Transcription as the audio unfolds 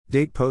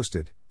Date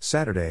posted,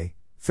 Saturday,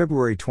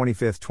 February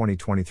 25,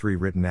 2023.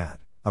 Written at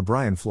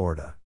O'Brien,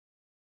 Florida.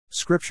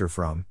 Scripture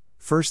from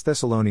 1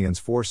 Thessalonians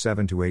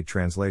 4:7-8.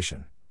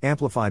 Translation,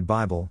 Amplified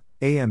Bible,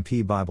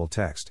 AMP Bible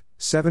Text.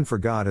 7 For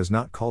God has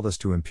not called us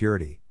to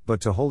impurity,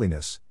 but to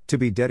holiness, to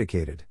be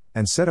dedicated,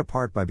 and set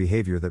apart by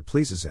behavior that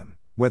pleases Him,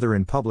 whether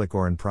in public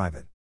or in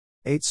private.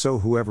 8 So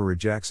whoever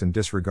rejects and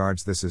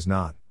disregards this is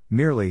not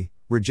merely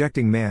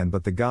rejecting man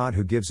but the God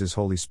who gives His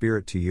Holy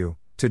Spirit to you,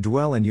 to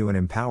dwell in you and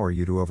empower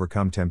you to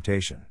overcome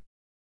temptation.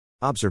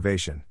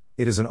 Observation: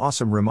 it is an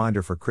awesome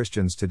reminder for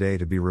Christians today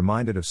to be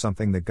reminded of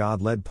something that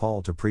God led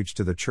Paul to preach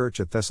to the church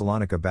at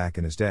Thessalonica back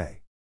in his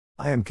day.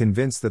 I am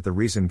convinced that the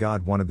reason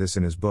God wanted this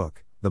in His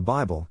book, the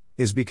Bible,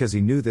 is because He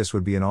knew this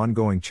would be an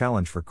ongoing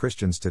challenge for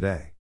Christians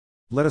today.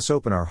 Let us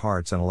open our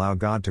hearts and allow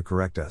God to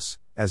correct us,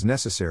 as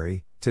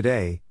necessary,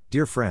 today,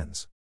 dear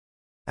friends.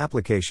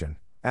 Application: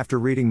 after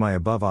reading my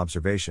above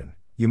observation,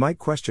 you might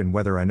question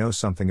whether I know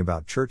something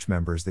about church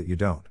members that you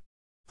don't.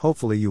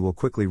 Hopefully you will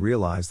quickly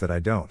realize that I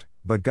don't,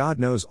 but God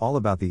knows all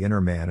about the inner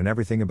man and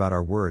everything about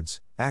our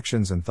words,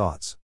 actions and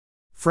thoughts.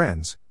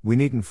 Friends, we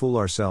needn't fool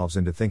ourselves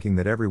into thinking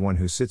that everyone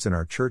who sits in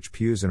our church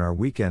pews in our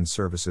weekend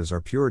services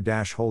are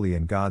pure-holy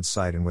in God's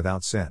sight and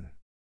without sin.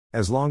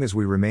 As long as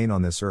we remain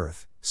on this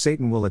earth,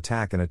 Satan will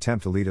attack and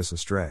attempt to lead us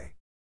astray.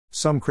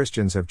 Some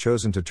Christians have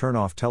chosen to turn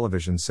off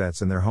television sets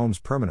in their homes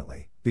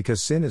permanently,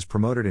 because sin is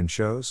promoted in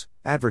shows,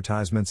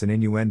 advertisements and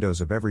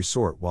innuendos of every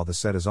sort while the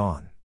set is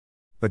on.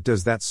 But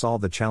does that solve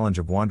the challenge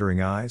of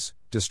wandering eyes,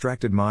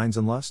 distracted minds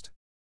and lust?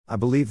 I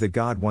believe that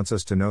God wants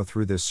us to know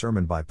through this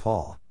sermon by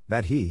Paul,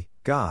 that He,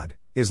 God,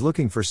 is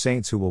looking for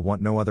saints who will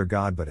want no other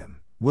God but Him,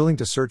 willing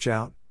to search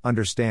out,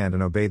 understand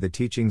and obey the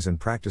teachings and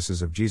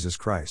practices of Jesus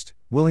Christ,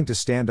 willing to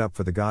stand up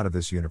for the God of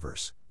this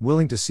universe,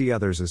 willing to see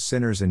others as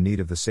sinners in need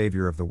of the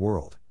Savior of the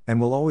world, and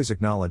will always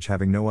acknowledge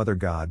having no other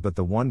God but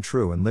the one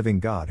true and living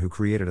God who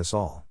created us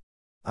all.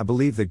 I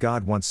believe that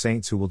God wants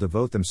saints who will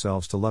devote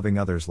themselves to loving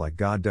others like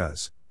God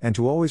does, and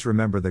to always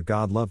remember that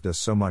God loved us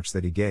so much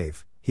that He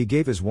gave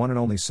His one and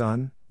only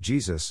Son,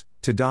 Jesus,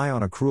 to die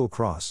on a cruel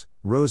cross,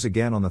 rose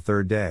again on the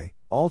third day,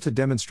 all to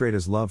demonstrate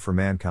His love for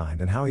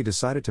mankind and how He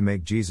decided to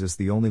make Jesus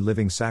the only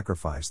living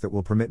sacrifice that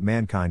will permit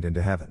mankind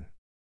into heaven.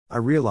 I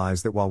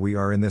realize that while we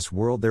are in this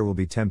world there will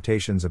be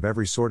temptations of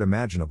every sort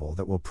imaginable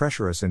that will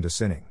pressure us into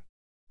sinning.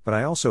 But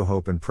I also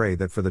hope and pray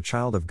that for the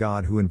child of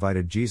God who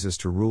invited Jesus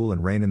to rule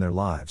and reign in their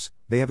lives,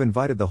 they have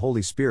invited the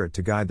Holy Spirit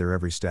to guide their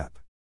every step.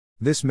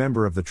 This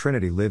member of the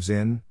Trinity lives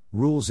in,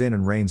 rules in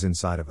and reigns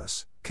inside of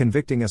us,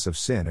 convicting us of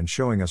sin and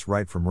showing us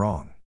right from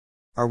wrong.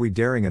 Are we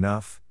daring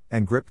enough,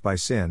 and gripped by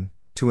sin,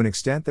 to an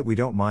extent that we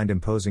don't mind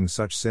imposing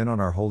such sin on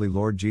our holy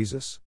Lord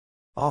Jesus?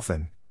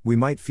 Often, we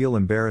might feel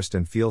embarrassed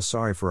and feel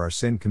sorry for our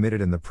sin committed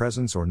in the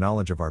presence or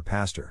knowledge of our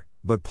pastor,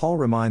 but Paul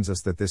reminds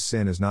us that this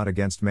sin is not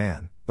against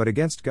man, but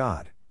against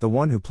God, the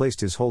one who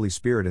placed His Holy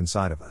Spirit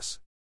inside of us.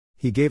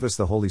 He gave us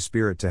the Holy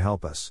Spirit to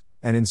help us,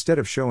 and instead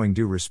of showing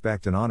due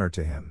respect and honor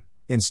to Him,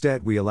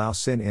 instead we allow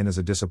sin in as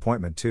a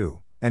disappointment to,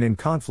 and in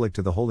conflict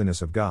to the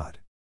holiness of God.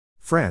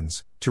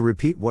 Friends, to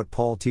repeat what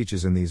Paul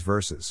teaches in these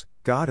verses,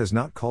 God has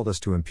not called us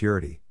to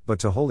impurity, but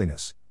to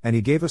holiness, and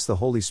He gave us the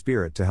Holy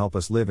Spirit to help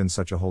us live in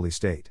such a holy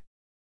state.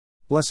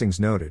 Blessings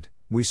noted: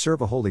 we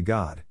serve a holy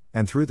God,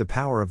 and through the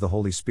power of the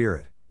Holy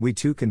Spirit, we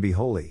too can be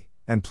holy,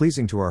 and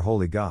pleasing to our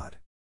holy God.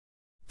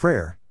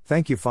 Prayer: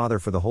 thank you, Father,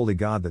 for the holy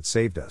God that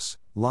saved us,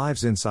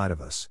 lives inside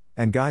of us,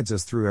 and guides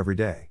us through every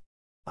day.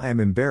 I am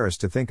embarrassed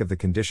to think of the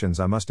conditions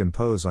I must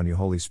impose on you,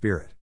 Holy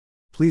Spirit.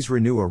 Please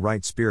renew a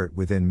right spirit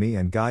within me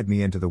and guide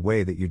me into the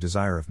way that you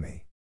desire of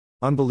me.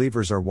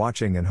 Unbelievers are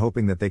watching and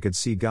hoping that they could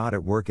see God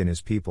at work in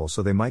His people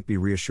so they might be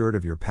reassured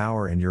of your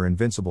power and your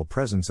invincible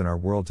presence in our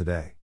world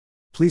today.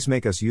 Please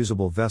make us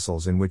usable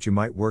vessels in which you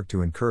might work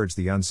to encourage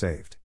the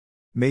unsaved.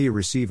 May you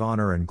receive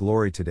honor and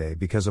glory today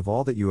because of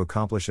all that you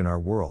accomplish in our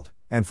world,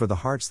 and for the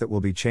hearts that will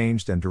be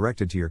changed and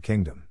directed to your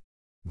kingdom.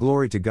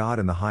 Glory to God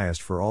in the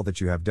highest for all that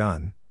you have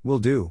done, will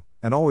do,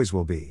 and always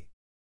will be.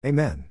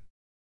 Amen.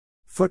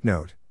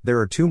 Footnote: there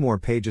are 2 more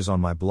pages on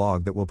my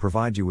blog that will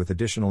provide you with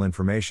additional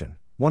information,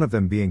 one of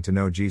them being to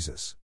know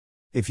Jesus.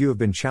 If you have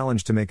been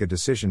challenged to make a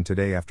decision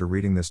today after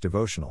reading this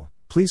devotional,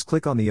 please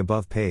click on the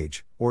above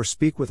page, or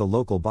speak with a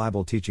local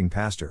Bible teaching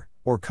pastor,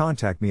 or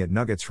contact me at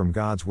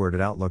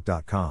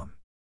nuggetsfromgodsword@outlook.com.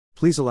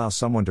 Please allow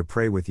someone to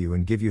pray with you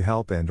and give you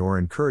help and/or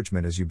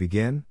encouragement as you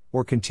begin,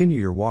 or continue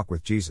your walk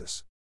with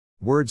Jesus.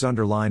 Words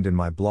underlined in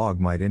my blog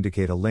might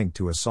indicate a link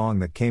to a song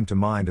that came to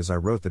mind as I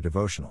wrote the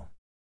devotional.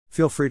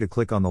 Feel free to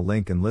click on the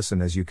link and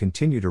listen as you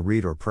continue to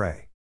read or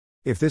pray.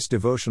 If this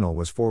devotional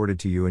was forwarded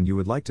to you and you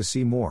would like to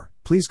see more,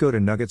 please go to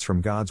Nuggets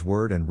from God's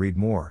Word and read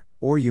more,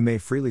 or you may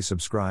freely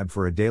subscribe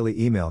for a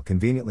daily email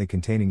conveniently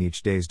containing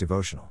each day's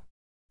devotional.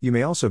 You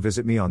may also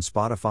visit me on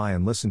Spotify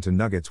and listen to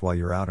Nuggets while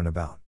you're out and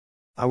about.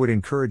 I would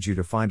encourage you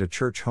to find a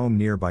church home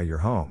nearby your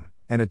home,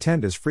 and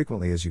attend as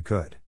frequently as you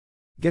could.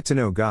 Get to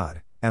know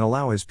God, and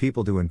allow His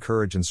people to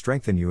encourage and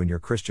strengthen you in your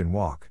Christian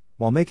walk,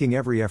 while making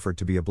every effort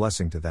to be a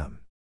blessing to them.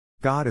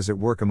 God is at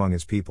work among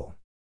His people.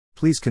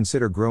 Please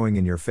consider growing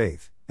in your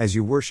faith, as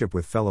you worship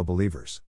with fellow believers.